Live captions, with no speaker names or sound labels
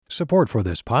Support for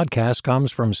this podcast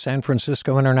comes from San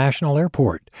Francisco International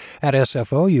Airport. At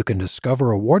SFO, you can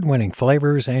discover award-winning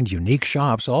flavors and unique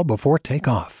shops all before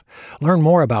takeoff. Learn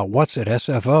more about what's at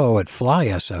SFO at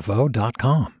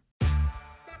flysfo.com.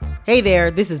 Hey there,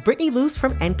 this is Brittany Luce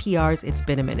from NPR's It's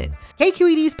Been a Minute.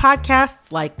 KQED's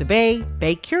podcasts like The Bay,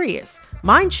 Bay Curious,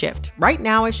 Mind Shift, Right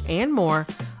Nowish, and more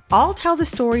all tell the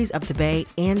stories of the Bay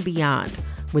and beyond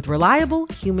with reliable,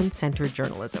 human-centered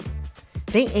journalism.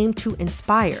 They aim to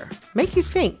inspire, make you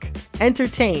think,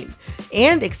 entertain,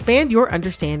 and expand your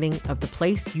understanding of the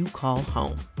place you call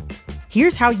home.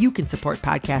 Here's how you can support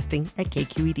podcasting at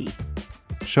KQED.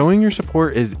 Showing your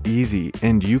support is easy,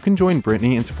 and you can join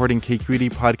Brittany in supporting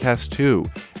KQED Podcast too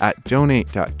at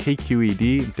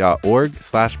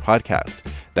donate.kqed.org/podcast.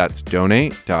 That's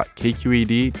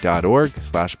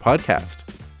donate.kqed.org/podcast.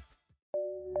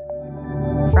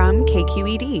 From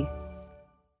KQED.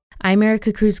 I'm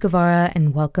Erica Cruz Guevara,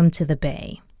 and welcome to The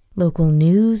Bay. Local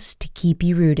news to keep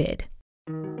you rooted.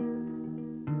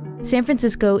 San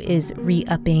Francisco is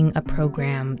re-upping a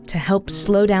program to help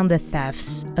slow down the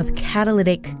thefts of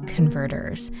catalytic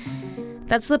converters.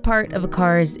 That's the part of a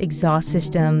car's exhaust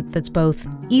system that's both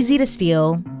easy to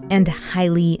steal and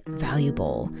highly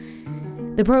valuable.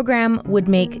 The program would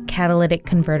make catalytic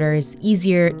converters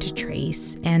easier to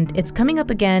trace, and it's coming up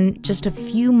again just a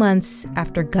few months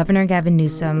after Governor Gavin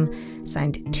Newsom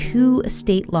signed 2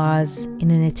 state laws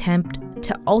in an attempt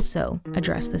to also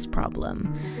address this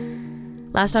problem.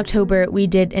 Last October, we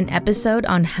did an episode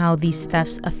on how these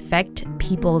thefts affect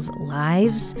people's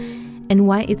lives and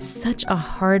why it's such a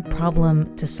hard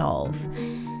problem to solve.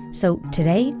 So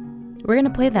today, we're going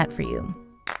to play that for you.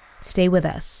 Stay with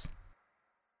us.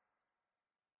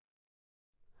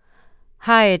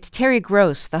 Hi, it's Terry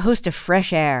Gross, the host of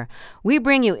Fresh Air. We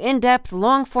bring you in-depth,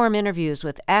 long-form interviews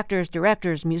with actors,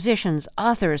 directors, musicians,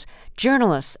 authors,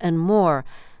 journalists, and more.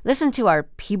 Listen to our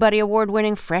Peabody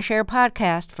Award-winning Fresh Air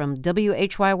podcast from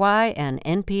WHYY and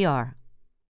NPR.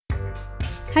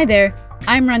 Hi there,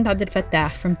 I'm Rand Abdel-Fattah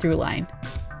from Throughline.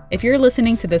 If you're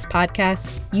listening to this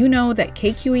podcast, you know that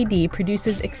KQED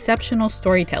produces exceptional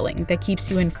storytelling that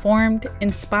keeps you informed,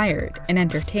 inspired, and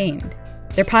entertained.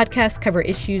 Their podcasts cover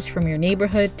issues from your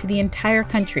neighborhood to the entire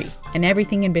country and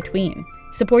everything in between.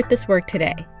 Support this work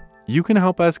today. You can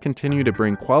help us continue to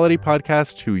bring quality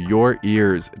podcasts to your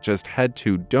ears. Just head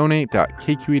to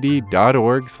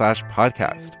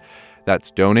donate.kqed.org/podcast.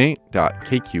 That's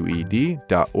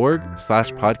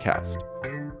donate.kqed.org/podcast.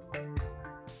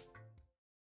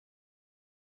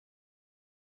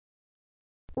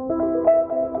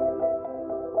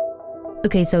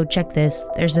 Okay, so check this.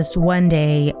 There's this one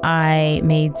day I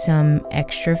made some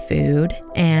extra food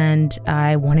and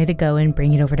I wanted to go and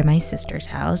bring it over to my sister's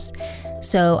house.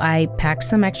 So I packed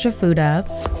some extra food up.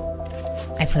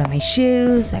 I put on my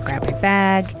shoes, I grabbed my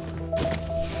bag,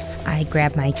 I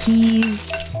grabbed my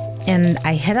keys, and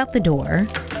I head out the door.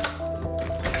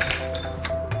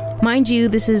 Mind you,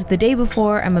 this is the day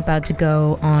before I'm about to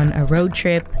go on a road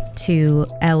trip to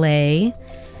LA.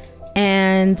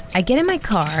 And I get in my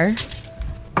car,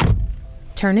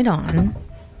 turn it on.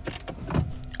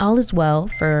 All is well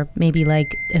for maybe like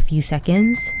a few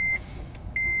seconds.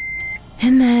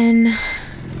 And then...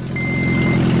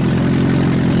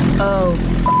 oh.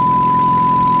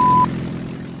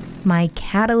 My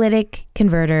catalytic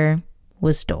converter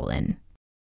was stolen.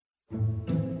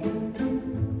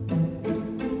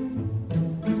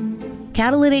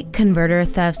 Catalytic converter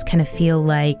thefts kind of feel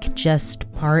like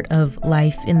just part of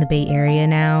life in the Bay Area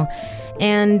now.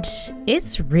 And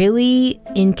it's really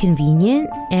inconvenient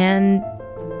and,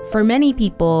 for many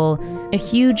people, a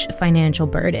huge financial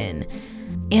burden.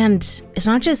 And it's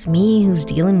not just me who's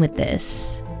dealing with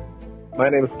this. My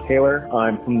name is Taylor.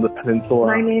 I'm from the Peninsula.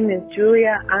 My name is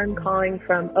Julia. I'm calling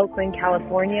from Oakland,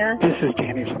 California. This is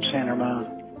Danny from San Ramon.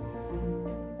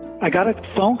 I got a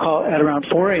phone call at around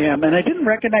 4 a.m. and I didn't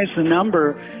recognize the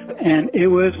number, and it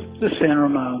was the San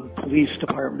Ramon Police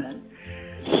Department.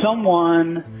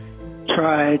 Someone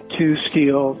tried to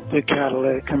steal the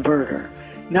catalytic converter.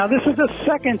 Now, this is the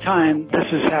second time this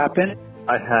has happened.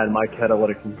 I had my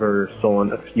catalytic converter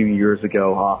stolen a few years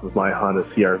ago off of my Honda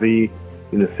CR-V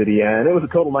in the city, and it was a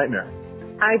total nightmare.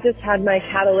 I just had my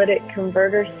catalytic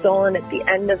converter stolen at the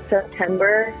end of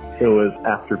September. It was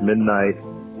after midnight,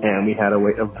 and we had to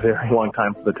wait a very long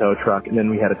time for the tow truck, and then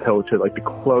we had to tow to like the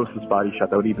closest body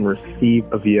shop that would even receive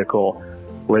a vehicle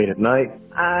late at night.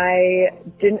 I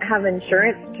didn't have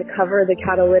insurance to cover the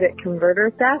catalytic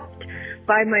converter theft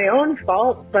by my own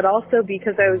fault, but also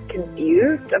because I was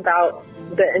confused about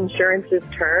the insurance's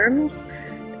terms.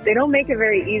 They don't make it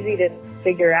very easy to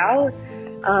figure out.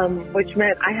 which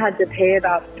meant I had to pay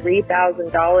about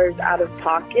 $3,000 out of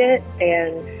pocket.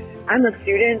 And I'm a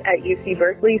student at UC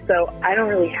Berkeley, so I don't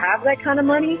really have that kind of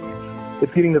money.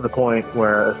 It's getting to the point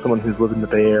where, as someone who's lived in the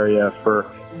Bay Area for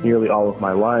nearly all of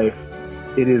my life,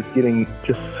 it is getting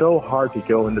just so hard to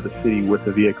go into the city with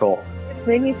a vehicle. It's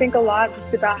made me think a lot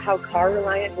just about how car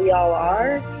reliant we all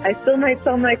are. I still might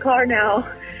sell my car now.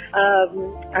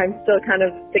 I'm still kind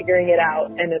of figuring it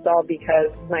out, and it's all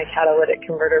because my catalytic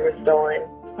converter was stolen.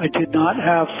 I did not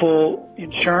have full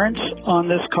insurance on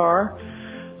this car.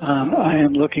 I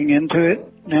am looking into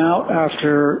it now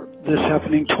after this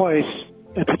happening twice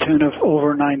at the tune of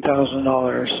over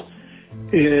 $9,000.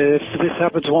 If this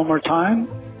happens one more time,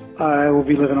 I will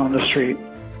be living on the street.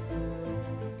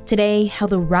 Today, how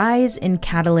the rise in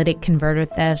catalytic converter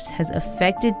thefts has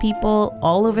affected people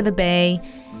all over the Bay,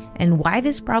 and why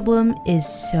this problem is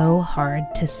so hard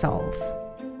to solve.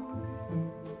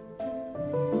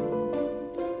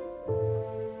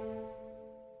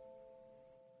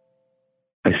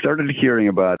 I started hearing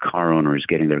about car owners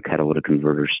getting their catalytic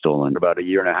converters stolen about a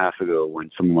year and a half ago,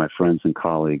 when some of my friends and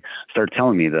colleagues started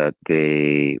telling me that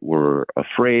they were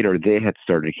afraid, or they had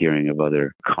started hearing of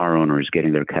other car owners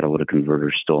getting their catalytic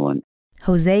converters stolen.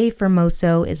 Jose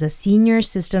Formoso is a senior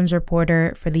systems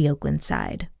reporter for the Oakland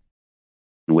side.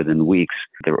 Within weeks,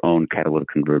 their own catalytic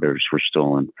converters were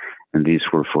stolen. And these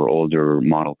were for older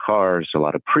model cars, a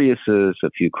lot of Priuses, a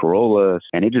few Corollas,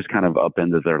 and it just kind of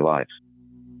upended their lives.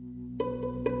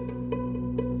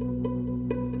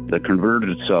 The converter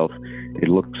itself, it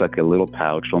looks like a little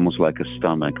pouch, almost like a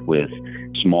stomach, with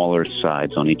smaller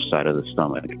sides on each side of the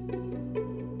stomach.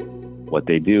 What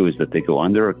they do is that they go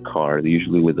under a car,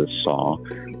 usually with a saw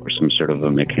or some sort of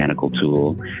a mechanical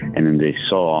tool, and then they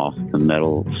saw off the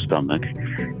metal stomach,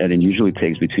 and it usually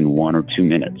takes between 1 or 2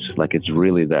 minutes. Like, it's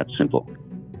really that simple.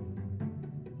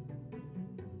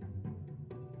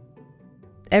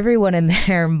 Everyone and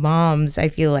their moms, I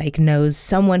feel like, knows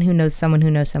someone who knows someone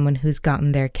who knows someone who's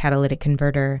gotten their catalytic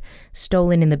converter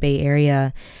stolen in the Bay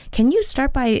Area. Can you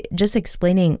start by just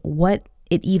explaining what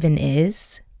it even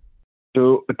is?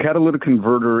 So a catalytic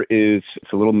converter is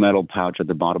a little metal pouch at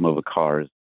the bottom of a car.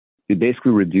 It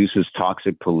basically reduces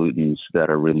toxic pollutants that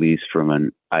are released from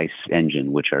an ICE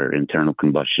engine, which are internal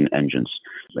combustion engines.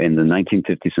 In the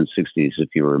 1950s and 60s, if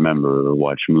you remember or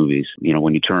watch movies,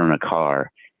 when you turn on a car,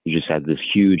 you just had this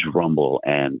huge rumble,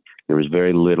 and there was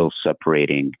very little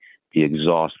separating the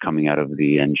exhaust coming out of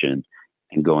the engine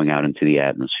and going out into the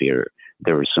atmosphere.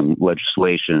 There was some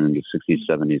legislation in the 60s,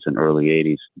 70s, and early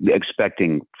 80s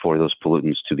expecting for those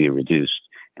pollutants to be reduced.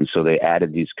 And so they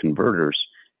added these converters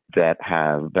that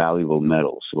have valuable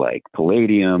metals like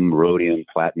palladium, rhodium,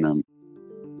 platinum.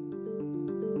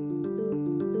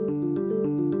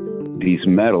 These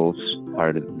metals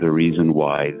are the reason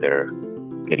why they're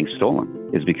getting stolen,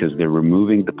 is because they're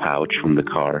removing the pouch from the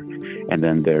car, and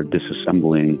then they're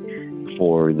disassembling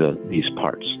for these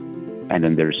parts, and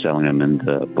then they're selling them in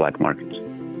the black markets.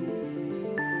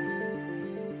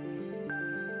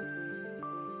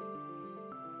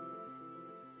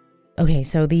 Okay,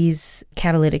 so these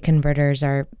catalytic converters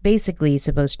are basically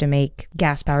supposed to make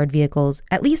gas-powered vehicles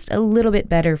at least a little bit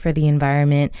better for the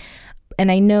environment.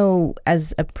 And I know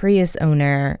as a Prius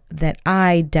owner that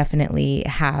I definitely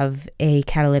have a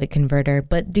catalytic converter,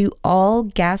 but do all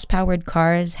gas-powered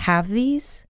cars have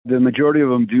these? The majority of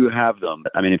them do have them.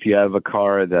 I mean, if you have a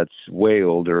car that's way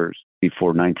older, before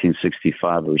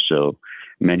 1965 or so,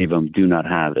 many of them do not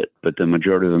have it, but the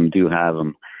majority of them do have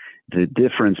them. The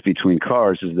difference between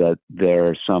cars is that there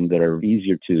are some that are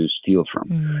easier to steal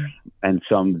from and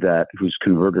some whose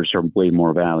converters are way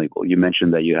more valuable. You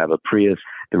mentioned that you have a Prius.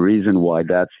 The reason why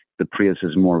the Prius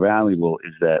is more valuable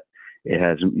is that it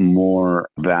has more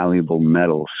valuable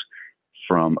metals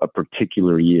from a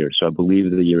particular year. So I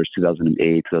believe the year is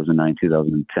 2008, 2009,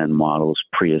 2010 models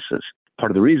Priuses.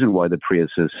 Part of the reason why the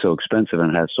Prius is so expensive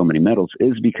and has so many metals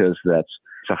is because it's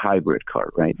a hybrid car,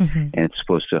 right? Mm-hmm. And it's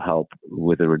supposed to help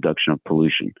with the reduction of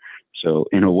pollution. So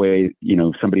in a way,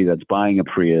 somebody that's buying a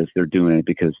Prius, they're doing it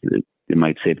because it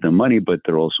might save them money, but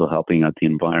they're also helping out the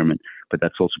environment. But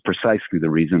that's also precisely the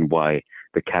reason why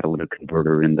the catalytic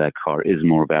converter in that car is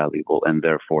more valuable and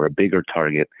therefore a bigger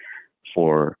target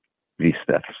for these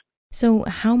thefts. So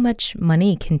how much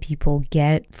money can people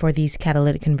get for these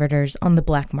catalytic converters on the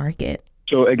black market?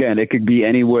 So again, it could be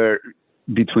anywhere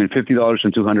between $50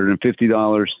 and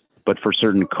 $250, but for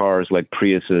certain cars like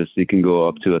Priuses, it can go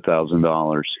up to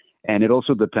 $1,000. And it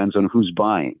also depends on who's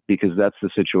buying, because that's the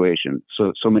situation.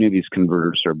 So many of these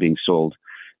converters are being sold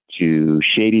to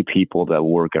shady people that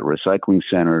work at recycling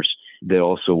centers. They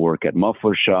also work at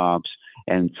muffler shops,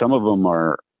 and some of them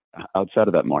are outside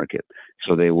of that market.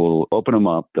 So they will open them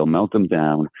up, they'll melt them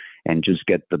down, and just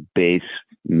get the base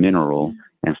mineral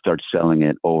and start selling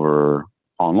it over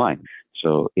online.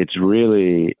 So it's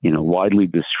really, widely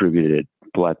distributed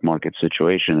black market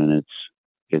situation, and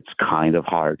it's kind of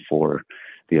hard for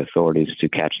the authorities to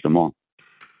catch them all.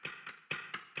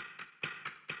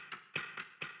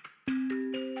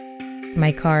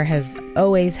 My car has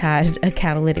always had a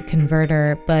catalytic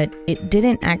converter, but it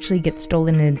didn't actually get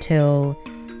stolen until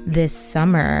this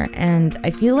summer. And I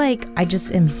feel like I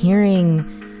just am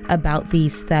hearing about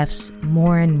these thefts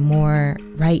more and more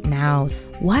right now.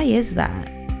 Why is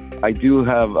that? I do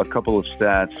have a couple of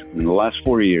stats. In the last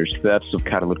 4 years, thefts of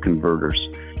catalytic converters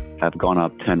have gone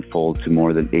up tenfold to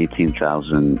more than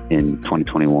 18,000 in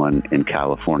 2021 in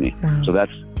California. Wow. So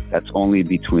that's only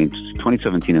between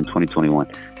 2017 and 2021.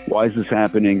 Why is this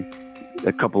happening?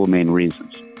 A couple of main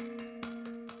reasons.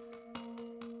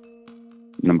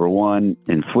 Number one,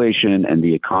 inflation and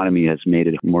the economy has made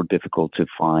it more difficult to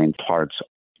find parts.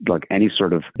 Like any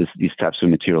sort of these types of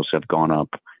materials have gone up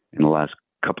in the last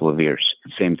couple of years.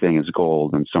 Same thing as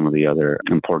gold and some of the other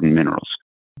important minerals.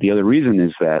 The other reason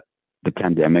is that the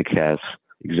pandemic has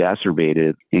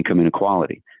exacerbated income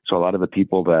inequality. So a lot of the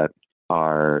people that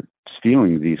are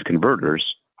stealing these converters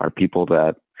are people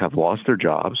that have lost their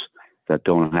jobs, that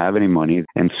don't have any money.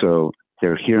 And so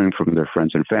they're hearing from their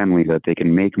friends and family that they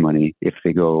can make money if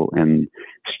they go and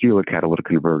steal a catalytic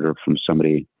converter from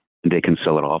somebody. They can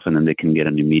sell it off and then they can get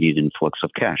an immediate influx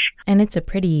of cash. And it's a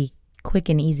pretty quick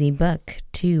and easy buck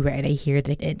too, right? I hear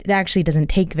that it actually doesn't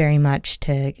take very much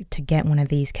to get one of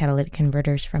these catalytic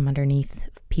converters from underneath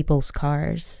people's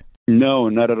cars. No,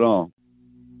 not at all.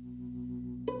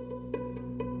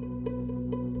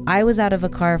 I was out of a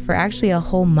car for actually a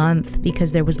whole month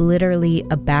because there was literally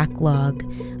a backlog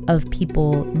of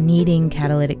people needing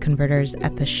catalytic converters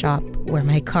at the shop where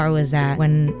my car was at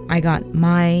when I got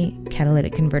my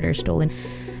catalytic converter stolen.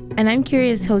 And I'm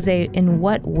curious, Jose, in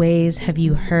what ways have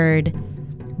you heard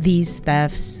these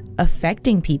thefts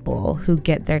affecting people who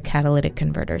get their catalytic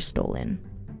converters stolen?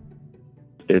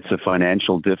 It's a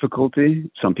financial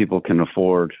difficulty. Some people can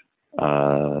afford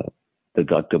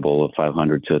deductible of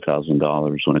 $500 to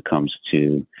 $1,000 when it comes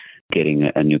to getting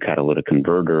a new catalytic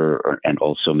converter, and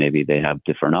also maybe they have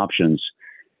different options,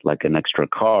 like an extra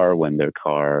car when their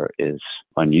car is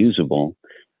unusable.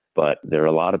 But there are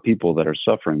a lot of people that are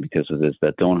suffering because of this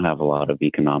that don't have a lot of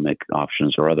economic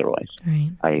options or otherwise.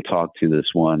 Right. I talked to this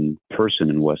one person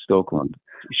in West Oakland.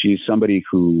 She's somebody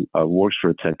who works for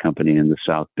a tech company in the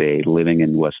South Bay, living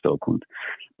in West Oakland.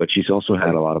 But she's also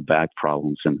had a lot of back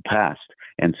problems in the past.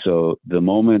 And so the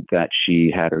moment that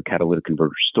she had her catalytic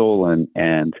converter stolen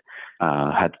and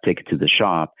had to take it to the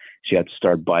shop, she had to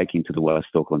start biking to the West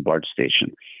Oakland BART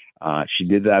station. She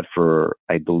did that for,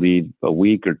 I believe, a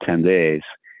week or 10 days.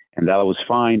 And that was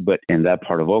fine. But in that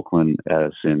part of Oakland,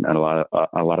 as in a lot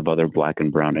of other black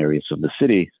and brown areas of the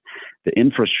city, the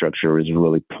infrastructure is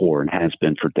really poor and has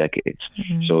been for decades.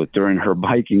 Mm-hmm. So during her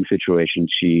biking situation,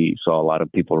 she saw a lot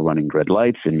of people running red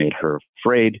lights and made her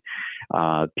afraid.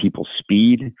 People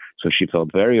speed. So she felt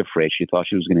very afraid. She thought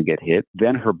she was going to get hit.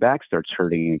 Then her back starts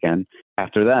hurting again.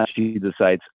 After that, she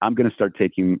decides, I'm going to start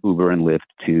taking Uber and Lyft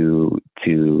to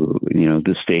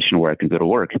the station where I can go to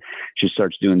work. She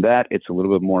starts doing that. It's a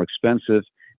little bit more expensive.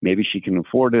 Maybe she can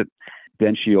afford it.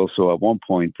 Then she also, at one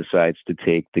point, decides to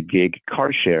take the gig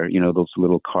car share, those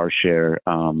little car share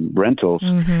rentals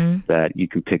mm-hmm. that you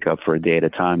can pick up for a day at a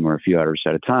time or a few hours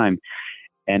at a time.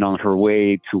 And on her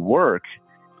way to work,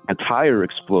 a tire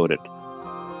exploded.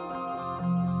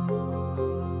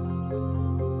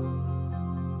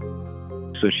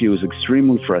 So she was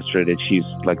extremely frustrated. She's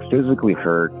physically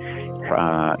hurt.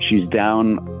 She's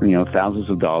down, thousands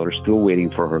of dollars, still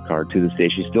waiting for her car to this day.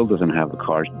 She still doesn't have a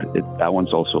car. That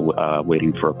one's also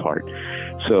waiting for a part.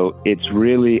 So it's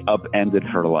really upended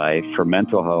her life. Her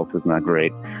mental health is not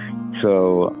great.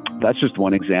 So that's just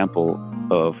one example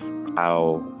of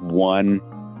how one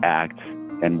act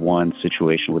and one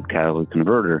situation with catalytic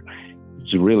converter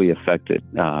has really affected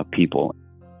people.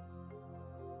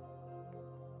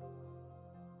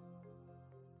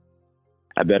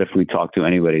 I bet if we talk to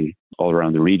anybody all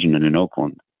around the region and in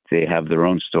Oakland, they have their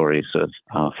own stories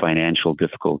of financial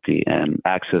difficulty and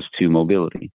access to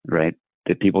mobility, right?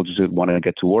 That people just want to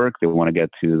get to work, they want to get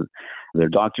to their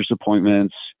doctor's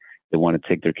appointments, they want to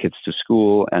take their kids to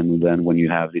school, and then when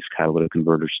you have these catalytic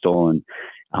converters stolen,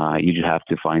 you just have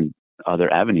to find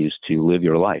other avenues to live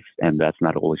your life, and that's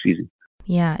not always easy.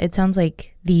 Yeah, it sounds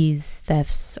like these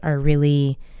thefts are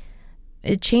really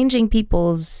changing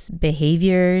people's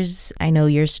behaviors. I know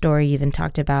your story even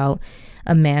talked about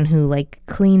a man who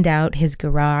cleaned out his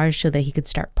garage so that he could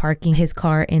start parking his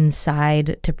car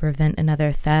inside to prevent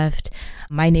another theft.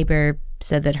 My neighbor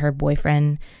said that her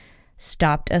boyfriend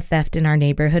stopped a theft in our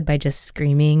neighborhood by just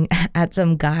screaming at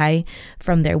some guy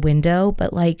from their window.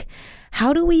 But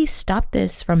how do we stop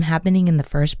this from happening in the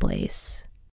first place?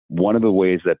 One of the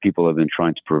ways that people have been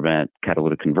trying to prevent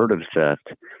catalytic converter theft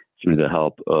through the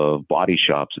help of body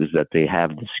shops is that they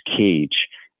have this cage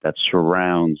that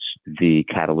surrounds the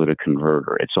catalytic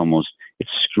converter. It's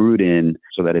screwed in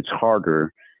so that it's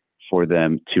harder for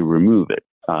them to remove it.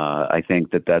 I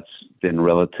think that that's been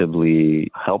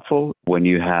relatively helpful when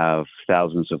you have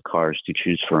thousands of cars to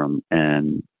choose from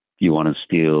and you want to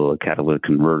steal a catalytic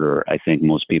converter. I think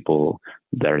most people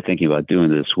that are thinking about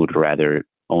doing this would rather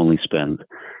only spend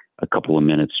a couple of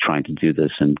minutes trying to do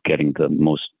this and getting the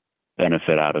most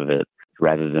benefit out of it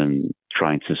rather than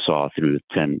trying to saw through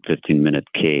a 10, 15-minute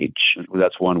cage.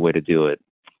 That's one way to do it.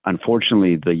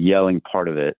 Unfortunately, the yelling part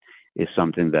of it is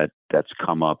something that's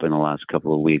come up in the last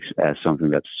couple of weeks as something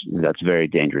that's very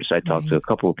dangerous. I talked to a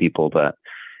couple of people that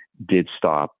did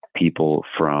stop people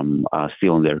from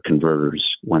stealing their converters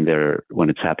when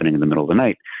it's happening in the middle of the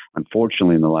night.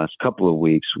 Unfortunately, in the last couple of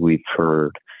weeks, we've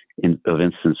heard of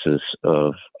instances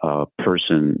of a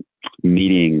person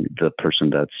meeting the person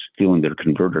that's stealing their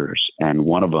converters, and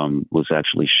one of them was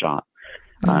actually shot.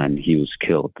 And he was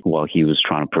killed while he was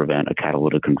trying to prevent a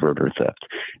catalytic converter theft.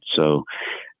 So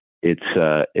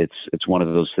it's one of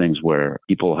those things where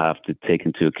people have to take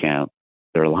into account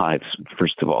their lives,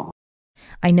 first of all.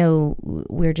 I know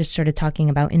we're just sort of talking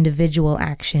about individual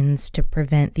actions to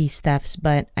prevent these thefts,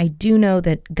 but I do know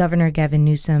that Governor Gavin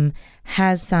Newsom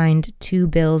has signed 2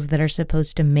 bills that are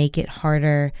supposed to make it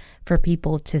harder for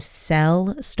people to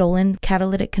sell stolen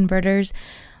catalytic converters.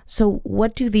 So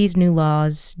what do these new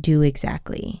laws do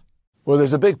exactly? Well,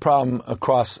 there's a big problem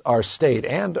across our state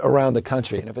and around the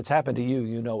country. And if it's happened to you,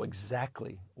 you know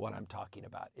exactly what I'm talking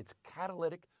about. It's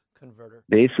catalytic converter.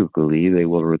 Basically, they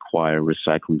will require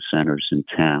recycling centers in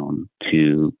town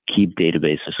to keep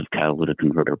databases of catalytic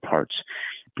converter parts.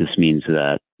 This means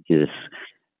that if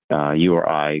you or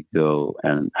I go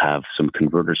and have some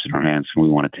converters in our hands and we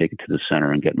want to take it to the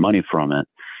center and get money from it,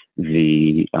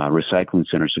 the recycling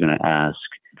centers are going to ask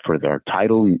for their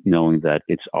title, knowing that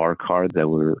it's our car that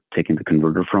we're taking the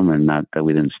converter from and not that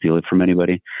we didn't steal it from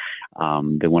anybody.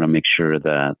 They want to make sure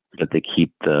that they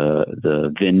keep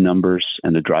the VIN numbers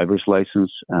and the driver's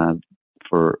license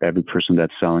for every person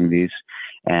that's selling these.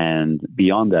 And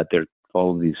beyond that,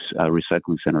 all of these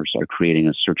recycling centers are creating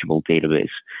a searchable database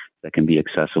that can be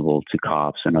accessible to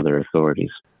cops and other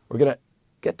authorities. We're going to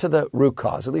get to the root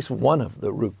cause, at least one of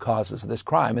the root causes of this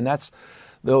crime, and that's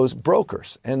those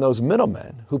brokers and those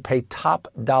middlemen who pay top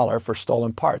dollar for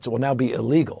stolen parts. It will now be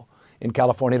illegal in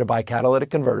California to buy catalytic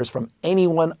converters from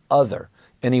anyone other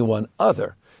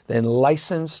than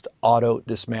licensed auto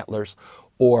dismantlers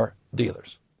or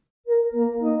dealers.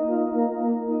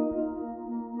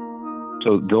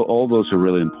 So all those are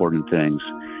really important things.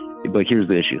 But here's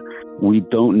the issue. We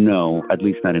don't know, at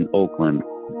least not in Oakland,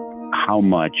 how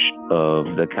much of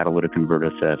the catalytic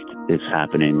converter theft is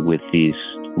happening with these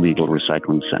legal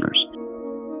recycling centers.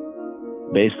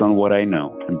 Based on what I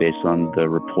know and based on the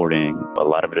reporting, a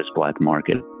lot of it is black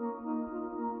market.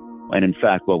 And in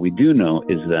fact, what we do know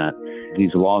is that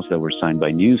these laws that were signed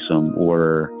by Newsom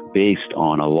were based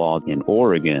on a law in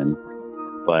Oregon,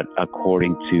 but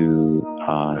according to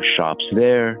shops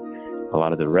there, a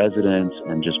lot of the residents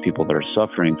and just people that are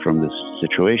suffering from this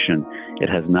situation, it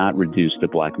has not reduced the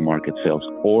black market sales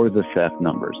or the theft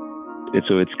numbers.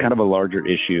 So it's kind of a larger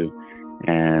issue,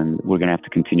 and we're going to have to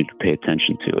continue to pay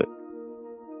attention to it.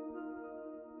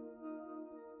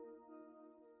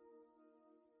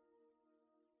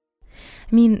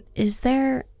 I mean, is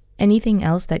there anything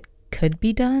else that could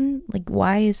be done?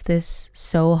 Why is this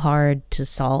so hard to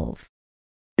solve?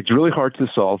 It's really hard to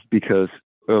solve because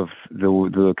of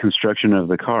the construction of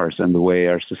the cars and the way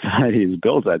our society is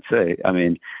built, I'd say. I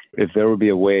mean, if there would be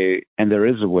a way, and there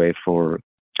is a way for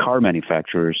car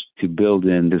manufacturers to build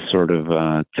in this sort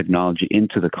of technology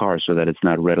into the car so that it's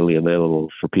not readily available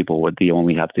for people, what they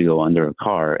only have to go under a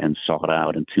car and saw it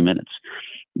out in 2 minutes.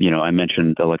 I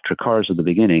mentioned electric cars at the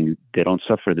beginning. They don't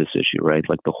suffer this issue, right?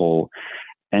 The whole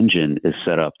engine is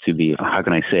set up to be, how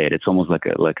can I say it? It's almost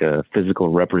like a physical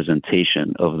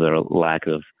representation of their lack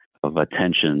of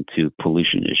attention to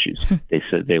pollution issues. They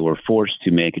said they were forced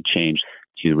to make a change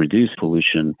to reduce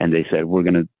pollution, and they said, we're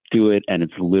going to do it, and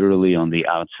it's literally on the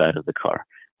outside of the car,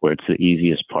 where it's the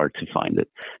easiest part to find it.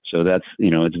 So that's,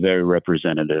 it's very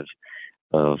representative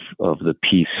of the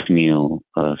piecemeal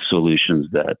solutions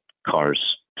that cars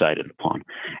decided upon.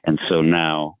 And so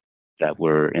now that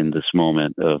we're in this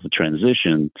moment of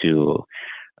transition to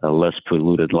a less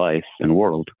polluted life and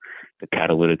world, the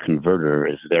catalytic converter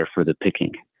is there for the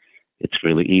picking. It's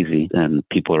really easy, and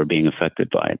people are being affected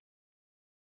by it.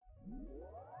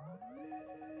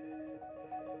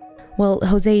 Well,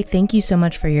 Jose, thank you so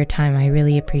much for your time. I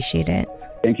really appreciate it.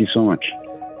 Thank you so much.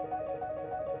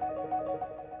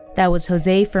 That was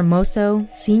Jose Formoso,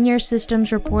 Senior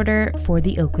Systems Reporter for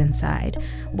the Oakland side.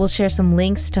 We'll share some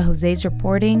links to Jose's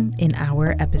reporting in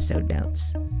our episode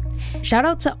notes. Shout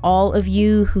out to all of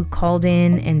you who called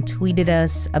in and tweeted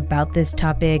us about this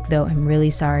topic, though I'm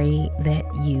really sorry that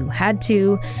you had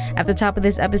to. At the top of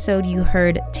this episode, you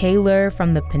heard Taylor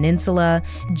from the Peninsula,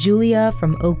 Julia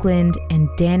from Oakland, and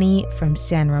Danny from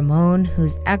San Ramon,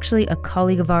 who's actually a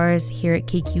colleague of ours here at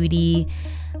KQED.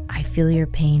 I feel your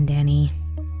pain, Danny.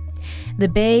 The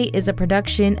Bay is a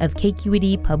production of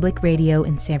KQED Public Radio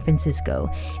in San Francisco.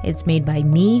 It's made by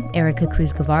me, Erica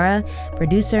Cruz Guevara,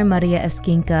 producer Maria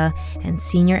Esquinca, and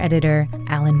senior editor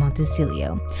Alan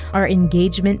Montecillo. Our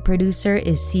engagement producer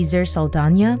is Cesar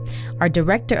Saldana. Our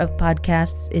director of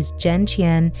podcasts is Jen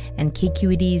Chien, and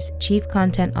KQED's chief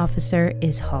content officer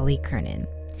is Holly Kernan.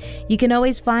 You can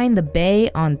always find The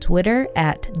Bay on Twitter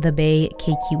at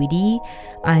TheBayKQED.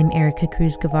 I'm Erica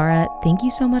Cruz Guevara. Thank you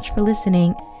so much for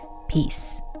listening.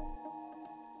 Peace.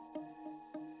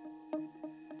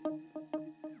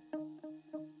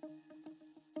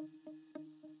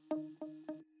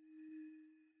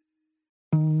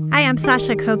 Hi, I'm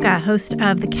Sasha Coca, host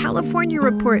of the California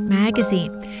Report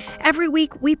magazine. Every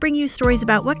week, we bring you stories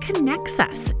about what connects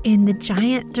us in the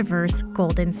giant, diverse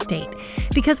Golden State.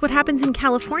 Because what happens in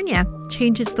California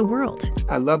changes the world.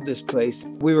 I love this place.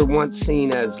 We were once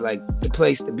seen as like the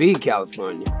place to be,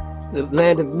 California. The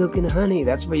land of milk and honey.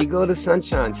 That's where you go to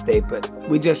Sunshine State, but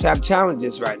we just have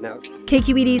challenges right now.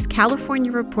 KQED's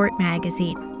California Report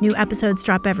magazine. New episodes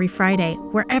drop every Friday,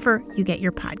 wherever you get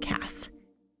your podcasts.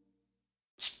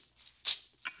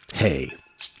 Hey,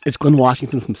 it's Glenn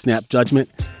Washington from Snap Judgment.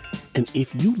 And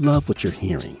if you love what you're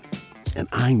hearing, and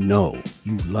I know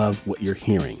you love what you're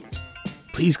hearing,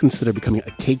 please consider becoming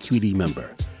a KQED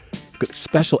member. Get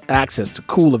special access to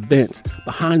cool events,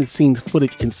 behind-the-scenes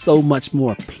footage, and so much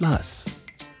more. Plus,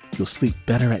 you'll sleep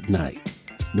better at night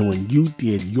knowing you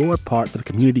did your part for the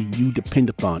community you depend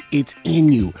upon. It's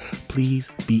in you.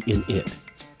 Please be in it.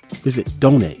 Visit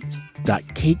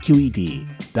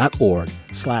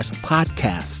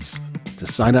donate.kqed.org/podcasts to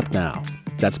sign up now.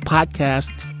 That's podcast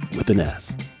with an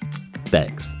S.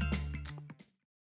 Thanks.